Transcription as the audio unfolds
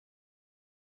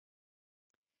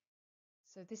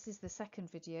So this is the second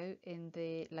video in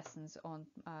the lessons on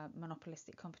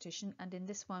monopolistic competition, and in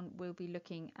this one we'll be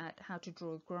looking at how to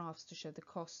draw graphs to show the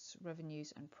costs,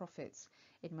 revenues and profits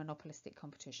in monopolistic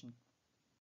competition.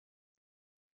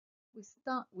 We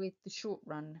start with the short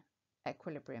run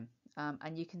equilibrium,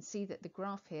 and you can see that the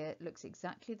graph here looks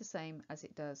exactly the same as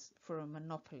it does for a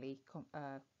monopoly,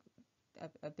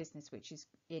 a business which is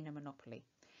in a monopoly.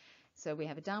 So we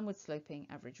have a downward sloping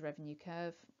average revenue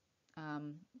curve,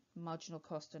 marginal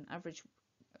cost and average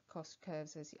cost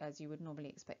curves as you would normally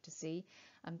expect to see,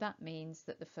 and that means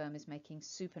that the firm is making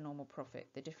supernormal profit,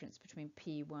 the difference between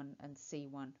P1 and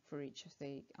C1 for each of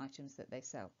the items that they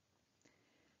sell.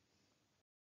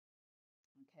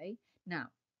 Okay, now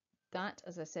that,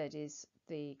 as I said, is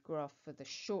the graph for the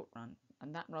short run,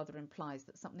 and that rather implies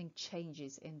that something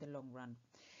changes in the long run.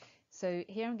 So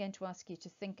here I'm going to ask you to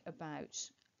think about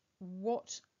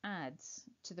what adds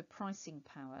to the pricing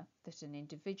power that an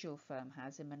individual firm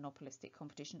has in monopolistic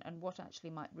competition and what actually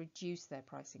might reduce their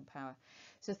pricing power.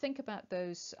 So think about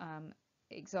those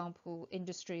example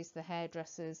industries, the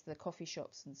hairdressers, the coffee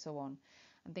shops and so on,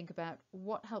 and think about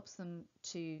what helps them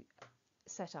to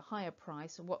set a higher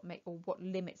price or what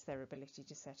limits their ability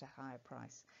to set a higher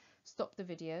price. Stop the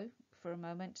video for a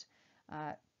moment,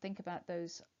 think about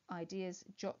those ideas,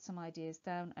 jot some ideas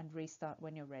down and restart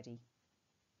when you're ready.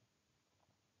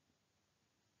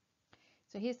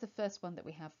 So here's the first one that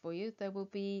we have for you. There will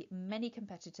be many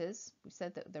competitors. We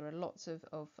said that there are lots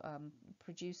of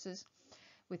producers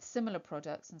with similar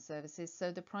products and services.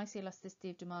 So the price elasticity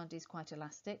of demand is quite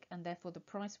elastic, and therefore the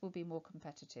price will be more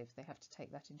competitive. They have to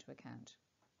take that into account.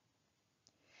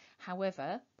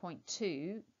 However, point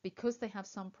two, because they have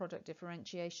some product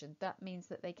differentiation, that means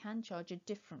that they can charge a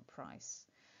different price.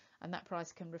 And that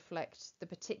price can reflect the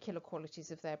particular qualities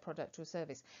of their product or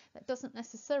service. That doesn't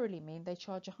necessarily mean they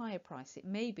charge a higher price. It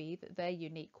may be that their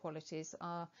unique qualities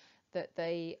are that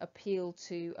they appeal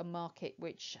to a market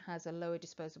which has a lower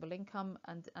disposable income,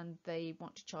 and they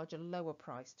want to charge a lower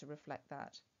price to reflect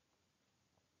that.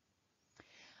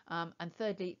 And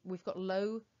thirdly, we've got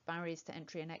low barriers to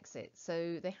entry and exit.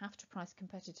 So they have to price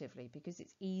competitively because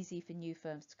it's easy for new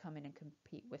firms to come in and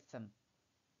compete with them.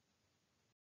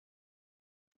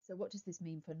 So what does this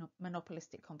mean for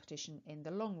monopolistic competition in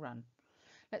the long run?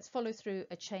 Let's follow through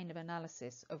a chain of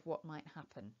analysis of what might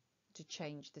happen to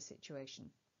change the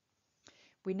situation.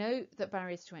 We know that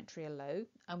barriers to entry are low,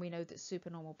 and we know that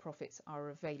supernormal profits are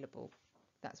available.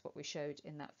 That's what we showed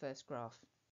in that first graph.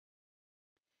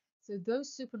 So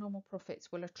those supernormal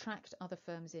profits will attract other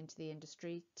firms into the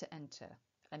industry to enter,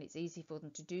 and it's easy for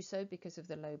them to do so because of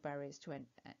the low barriers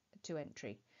to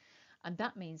entry. And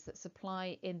that means that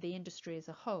supply in the industry as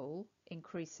a whole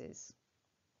increases.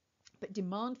 But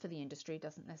demand for the industry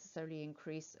doesn't necessarily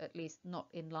increase, at least not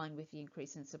in line with the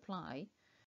increase in supply.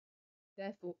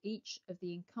 Therefore, each of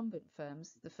the incumbent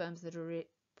firms, the firms that are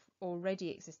already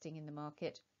existing in the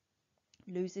market,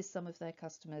 loses some of their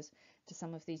customers to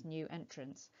some of these new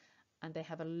entrants, and they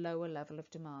have a lower level of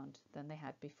demand than they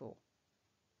had before.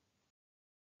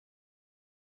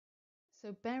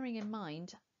 So bearing in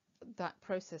mind that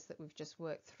process that we've just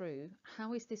worked through,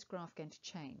 how is this graph going to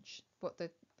change? What the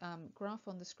graph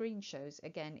on the screen shows,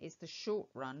 again, is the short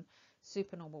run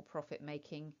supernormal profit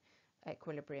making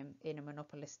equilibrium in a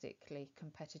monopolistically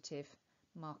competitive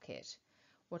market.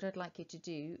 What I'd like you to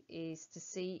do is to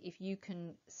see if you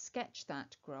can sketch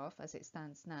that graph as it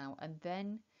stands now and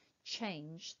then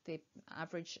change the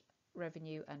average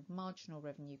revenue and marginal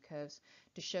revenue curves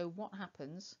to show what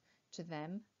happens to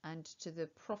them and to the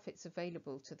profits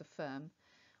available to the firm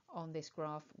on this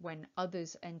graph when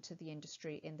others enter the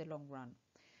industry in the long run.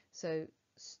 So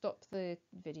stop the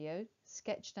video,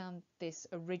 sketch down this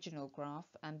original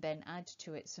graph and then add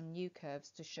to it some new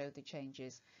curves to show the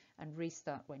changes, and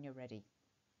restart when you're ready.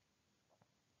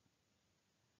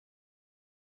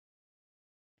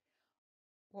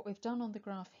 What we've done on the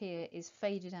graph here is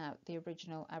faded out the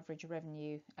original average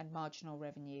revenue and marginal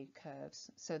revenue curves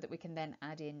so that we can then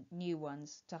add in new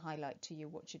ones to highlight to you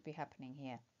what should be happening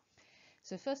here.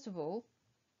 So first of all,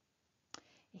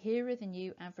 here are the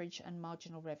new average and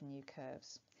marginal revenue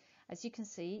curves. As you can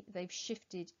see, they've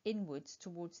shifted inwards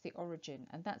towards the origin,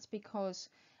 and that's because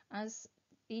as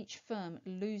each firm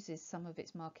loses some of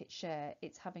its market share,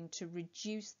 it's having to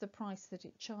reduce the price that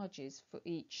it charges for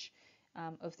each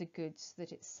of the goods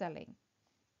that it's selling.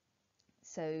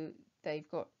 So they've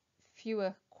got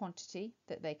fewer quantity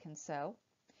that they can sell,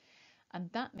 and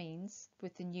that means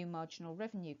with the new marginal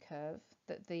revenue curve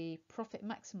that the profit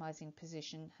maximizing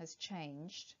position has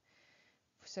changed.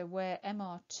 So where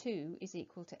MR2 is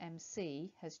equal to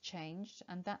MC has changed,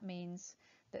 and that means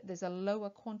that there's a lower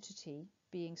quantity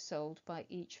being sold by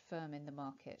each firm in the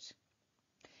market.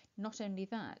 Not only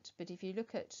that, but if you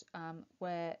look at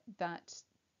where that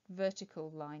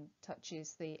vertical line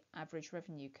touches the average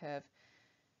revenue curve,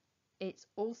 it's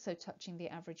also touching the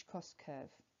average cost curve.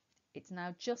 It's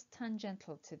now just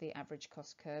tangential to the average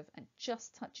cost curve and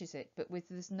just touches it, but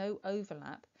there's no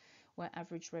overlap where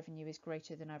average revenue is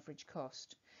greater than average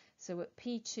cost. So at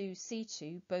P2,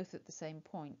 C2, both at the same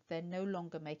point, they're no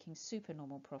longer making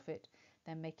supernormal profit,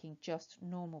 they're making just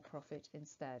normal profit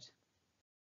instead.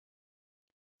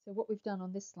 So what we've done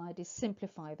on this slide is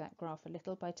simplify that graph a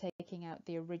little by taking out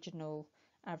the original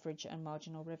average and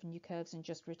marginal revenue curves and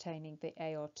just retaining the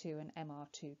AR2 and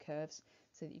MR2 curves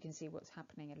so that you can see what's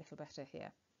happening a little better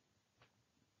here.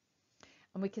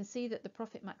 And we can see that the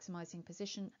profit maximizing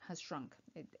position has shrunk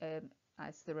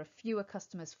as there are fewer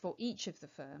customers for each of the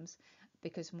firms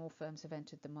because more firms have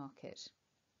entered the market.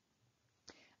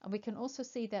 And we can also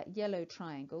see that yellow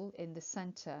triangle in the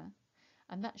center,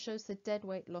 and that shows the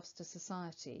deadweight loss to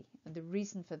society. And the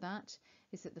reason for that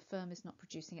is that the firm is not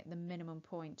producing at the minimum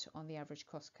point on the average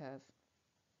cost curve.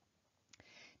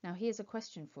 Now here's a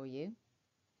question for you.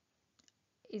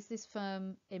 Is this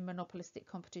firm in monopolistic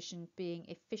competition being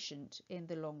efficient in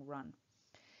the long run?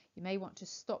 You may want to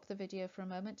stop the video for a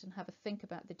moment and have a think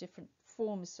about the different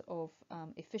forms of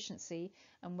efficiency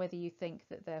and whether you think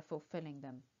that they're fulfilling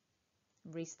them.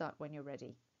 Restart when you're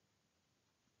ready.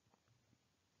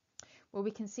 Well,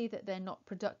 we can see that they're not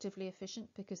productively efficient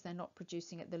because they're not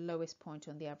producing at the lowest point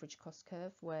on the average cost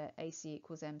curve where AC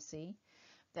equals MC.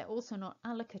 They're also not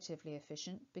allocatively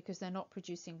efficient because they're not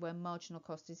producing where marginal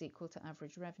cost is equal to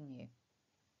average revenue.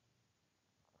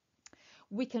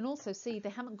 We can also see they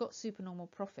haven't got supernormal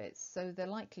profits, so the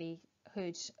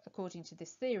likelihood, according to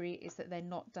this theory, is that they're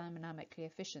not dynamically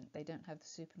efficient. They don't have the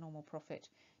supernormal profit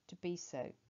to be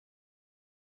so.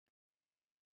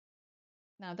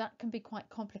 Now that can be quite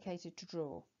complicated to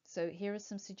draw, so here are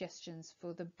some suggestions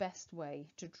for the best way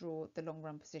to draw the long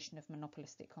run position of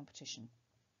monopolistic competition.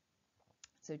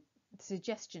 So the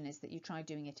suggestion is that you try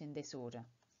doing it in this order.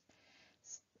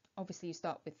 Obviously you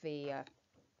start with the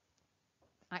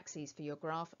axes for your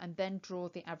graph and then draw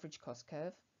the average cost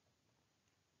curve,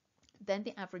 then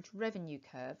the average revenue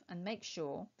curve, and make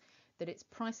sure that it's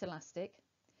price elastic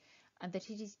and that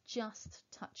it is just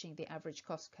touching the average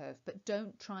cost curve, but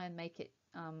don't try and make it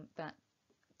that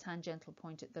tangential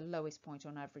point at the lowest point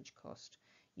on average cost.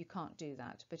 You can't do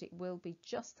that, but it will be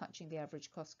just touching the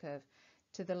average cost curve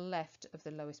to the left of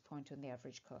the lowest point on the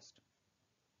average cost.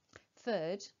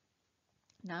 Third,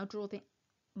 now draw the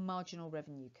marginal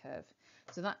revenue curve.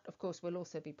 So that of course will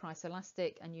also be price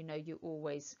elastic, and you know you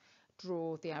always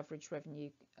draw the average revenue,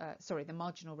 the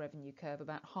marginal revenue curve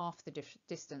about half the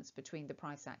distance between the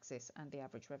price axis and the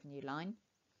average revenue line.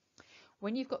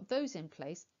 When you've got those in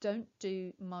place, don't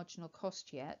do marginal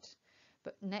cost yet,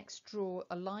 but next draw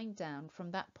a line down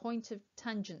from that point of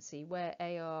tangency where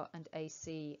AR and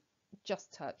AC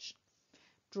just touch.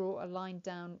 Draw a line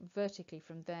down vertically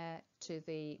from there to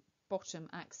the bottom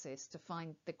axis to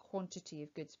find the quantity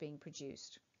of goods being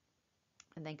produced,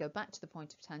 and then go back to the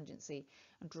point of tangency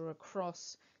and draw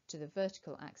across to the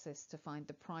vertical axis to find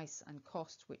the price and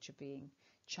cost which are being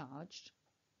charged.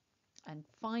 And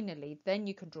finally then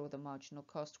you can draw the marginal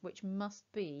cost, which must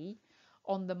be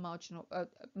on the marginal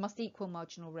must equal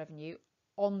marginal revenue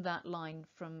on that line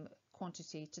from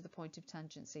quantity to the point of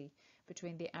tangency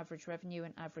between the average revenue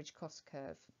and average cost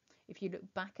curve. If you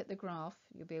look back at the graph,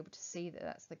 you'll be able to see that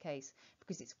that's the case,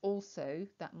 because it's also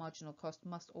that marginal cost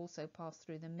must also pass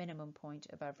through the minimum point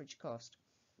of average cost.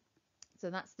 So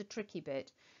that's the tricky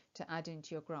bit to add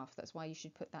into your graph. That's why you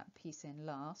should put that piece in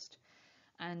last.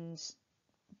 And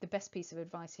the best piece of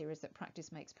advice here is that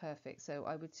practice makes perfect. So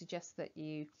I would suggest that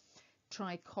you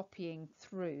try copying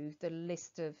through the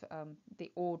list of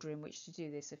the order in which to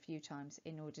do this a few times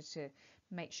in order to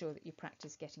make sure that you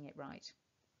practice getting it right.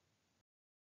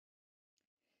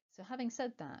 So having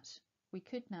said that, we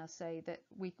could now say that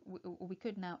we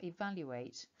could now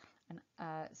evaluate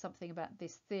something about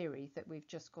this theory that we've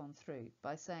just gone through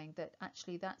by saying that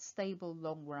actually that stable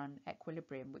long run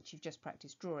equilibrium which you've just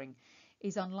practiced drawing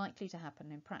is unlikely to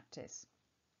happen in practice.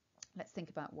 Let's think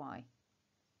about why.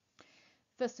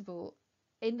 First of all,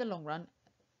 in the long run,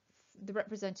 the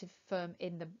representative firm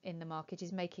in the market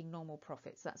is making normal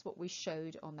profits. That's what we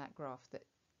showed on that graph, that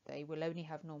they will only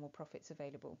have normal profits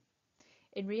available.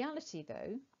 In reality,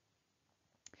 though,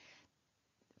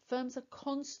 firms are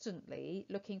constantly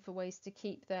looking for ways to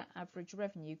keep their average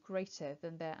revenue greater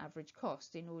than their average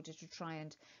cost in order to try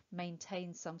and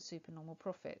maintain some supernormal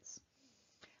profits.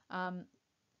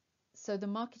 So the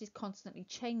market is constantly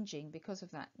changing because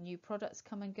of that. New products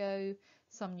come and go.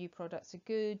 Some new products are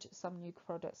good, some new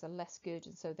products are less good,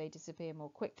 and so they disappear more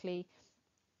quickly.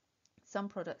 Some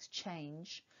products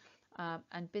change,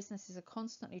 and businesses are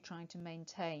constantly trying to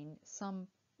maintain some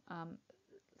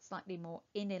slightly more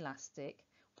inelastic,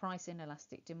 price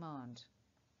inelastic demand.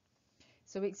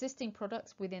 So existing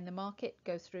products within the market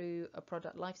go through a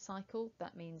product life cycle.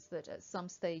 That means that at some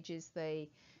stages they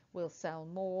will sell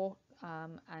more,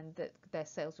 and that their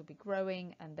sales will be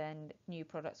growing, and then new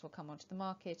products will come onto the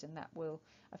market and that will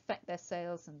affect their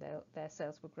sales, and their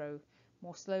sales will grow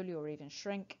more slowly or even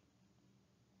shrink.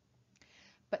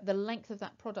 But the length of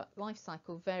that product life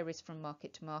cycle varies from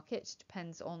market to market,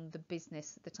 depends on the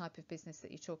business, the type of business that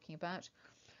you're talking about.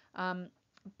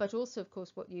 But also, of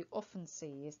course, what you often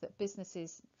see is that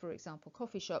businesses, for example,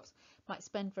 coffee shops, might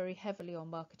spend very heavily on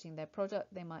marketing their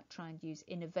product. They might try and use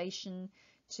innovation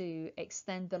to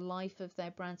extend the life of their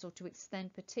brands, or to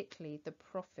extend particularly the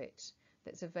profit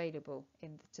that's available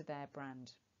to their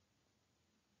brand.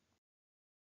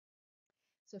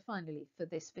 So finally, for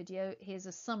this video, here's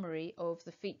a summary of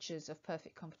the features of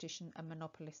perfect competition and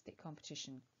monopolistic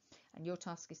competition. And your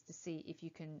task is to see if you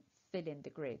can fill in the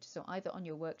grid. So either on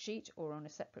your worksheet or on a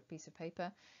separate piece of paper,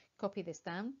 copy this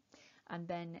down and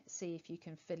then see if you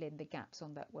can fill in the gaps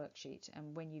on that worksheet.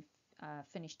 And when you've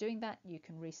finished doing that, you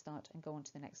can restart and go on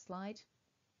to the next slide.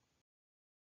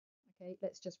 Okay,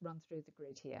 let's just run through the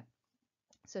grid here.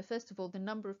 So first of all, the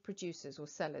number of producers or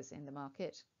sellers in the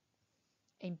market.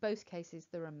 In both cases,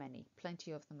 there are many,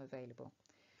 plenty of them available.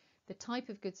 The type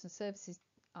of goods and services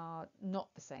are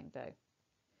not the same though.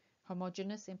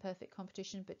 Homogeneous in perfect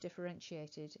competition, but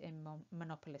differentiated in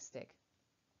monopolistic.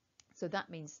 So that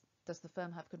means, does the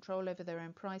firm have control over their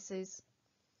own prices?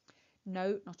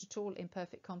 No, not at all in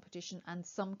perfect competition, and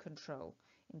some control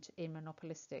in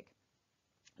monopolistic.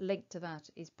 Linked to that,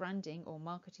 is branding or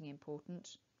marketing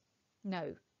important?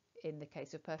 No, in the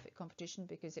case of perfect competition,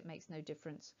 because it makes no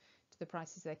difference to the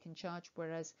prices they can charge,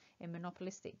 whereas in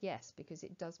monopolistic, yes, because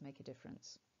it does make a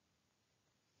difference.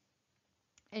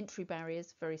 Entry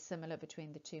barriers, very similar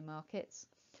between the two markets.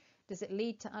 Does it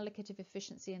lead to allocative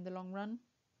efficiency in the long run?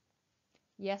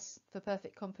 Yes, for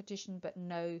perfect competition, but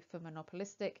no for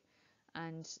monopolistic.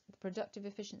 And the productive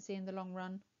efficiency in the long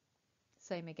run?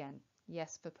 Same again.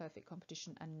 Yes for perfect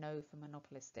competition and no for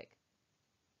monopolistic.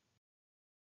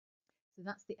 So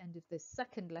that's the end of this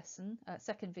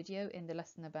second video in the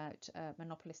lesson about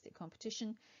monopolistic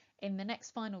competition. In the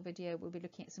next final video, we'll be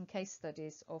looking at some case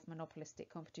studies of monopolistic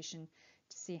competition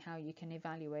to see how you can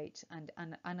evaluate and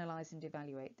analyse and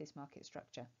evaluate this market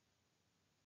structure.